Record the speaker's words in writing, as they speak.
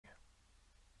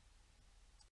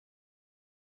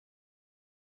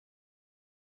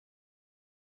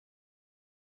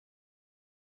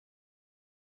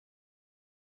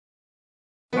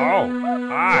Oh,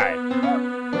 hi.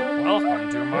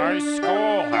 Welcome to my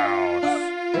schoolhouse.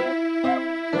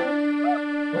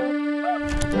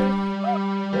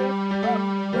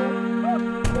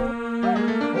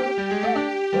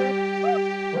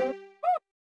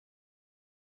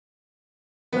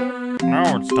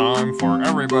 Now it's time for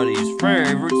everybody's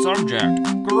favorite subject.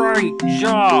 Great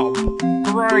job!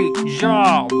 Great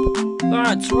job!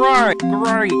 That's right!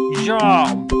 Great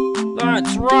job!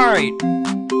 That's right!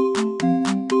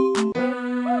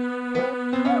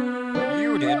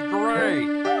 You did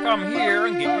great! Come here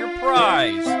and get your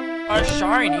prize! A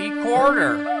shiny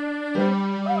quarter!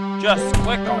 Just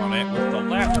click on it with the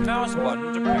left mouse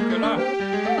button to pick it up.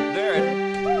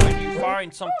 Then, when you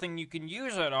find something you can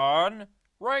use it on,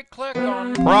 right-click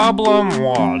on Problem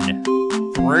 1.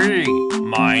 3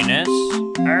 minus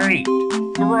 8.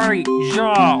 Great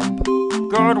job!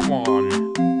 Good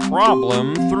one.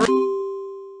 Problem 3.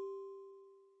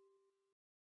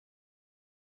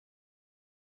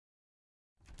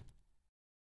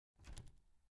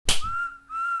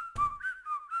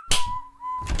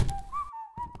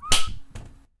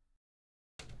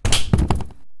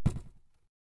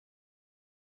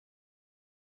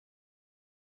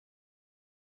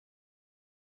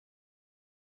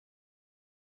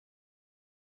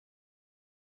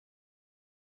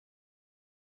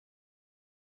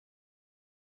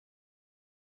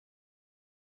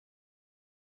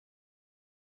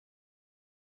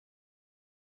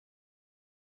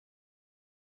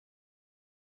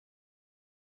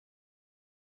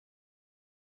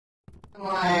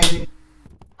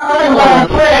 I wanna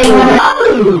play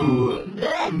with you!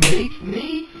 That makes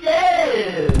me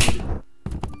sad!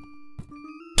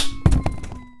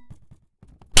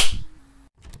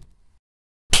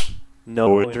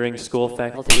 No entering school,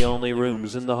 faculty only,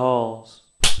 rooms in the halls.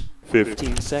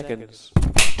 15 seconds.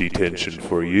 Detention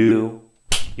for you.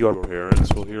 Your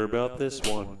parents will hear about this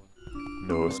one.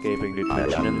 No escaping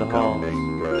detention in the halls.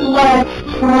 Let's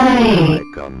play!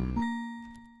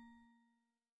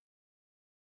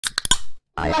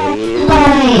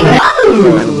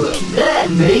 That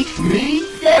makes me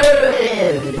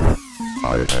sad!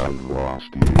 I have lost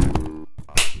you.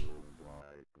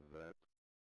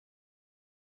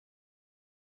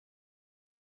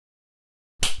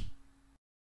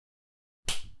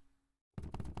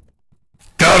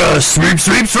 Gotta sweep,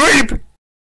 sweep, sweep!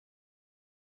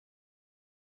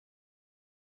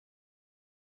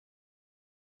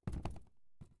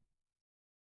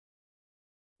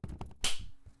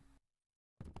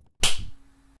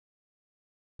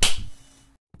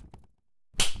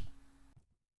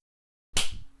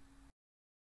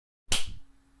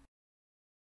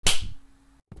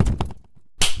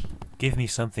 Give me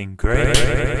something great.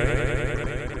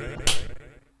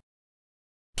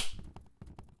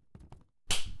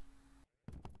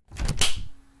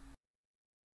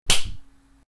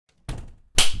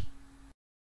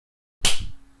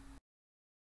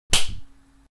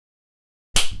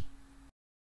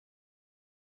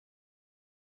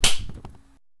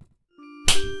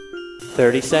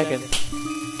 30 seconds.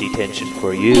 Detention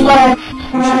for you. Let's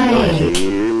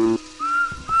play!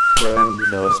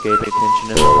 No escape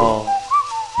detention in the hall.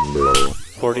 No.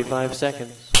 45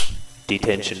 seconds.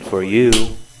 Detention for you.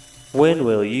 When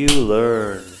will you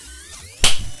learn?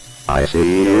 I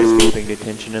see No you. escaping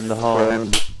detention in the hall.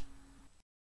 Friend.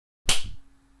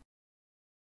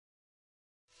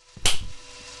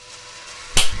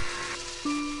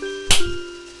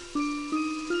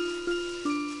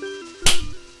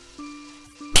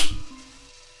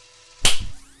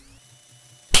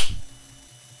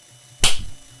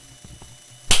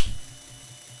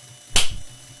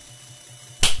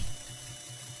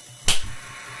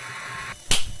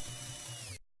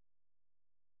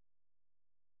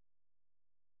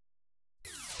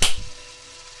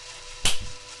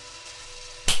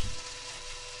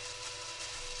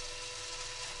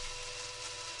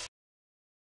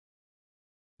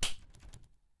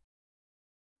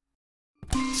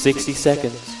 $60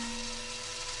 seconds.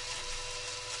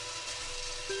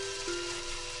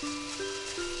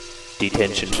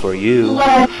 Detention for you.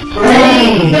 Let's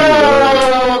play!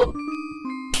 No!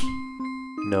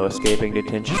 No escaping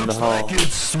detention in the hall.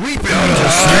 It's sweeping!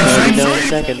 39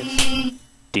 seconds.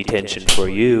 Detention for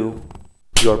you.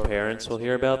 Your parents will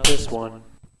hear about this one.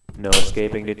 No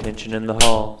escaping detention in the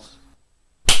halls.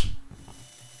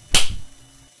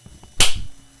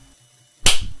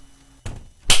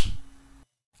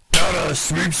 Gotta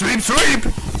sweep, sweep, sweep!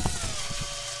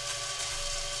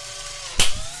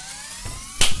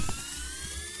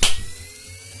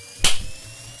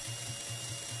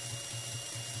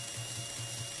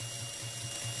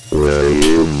 Will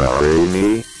you marry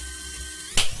me?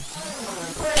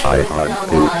 I hunt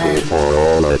stupid for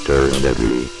all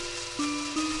eternity.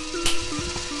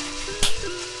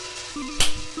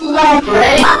 Let's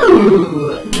play.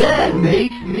 Ooh, that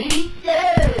makes me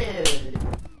sad.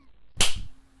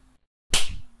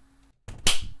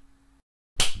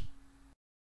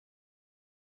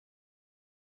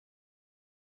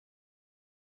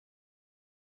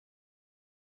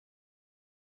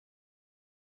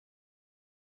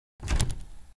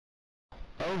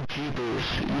 Oh, jeepers,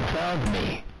 you found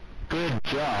me. Good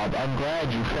job. I'm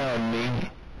glad you found me.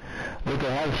 We could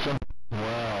have some...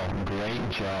 Well, great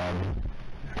job.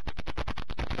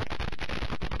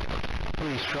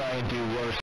 Please try and do worse.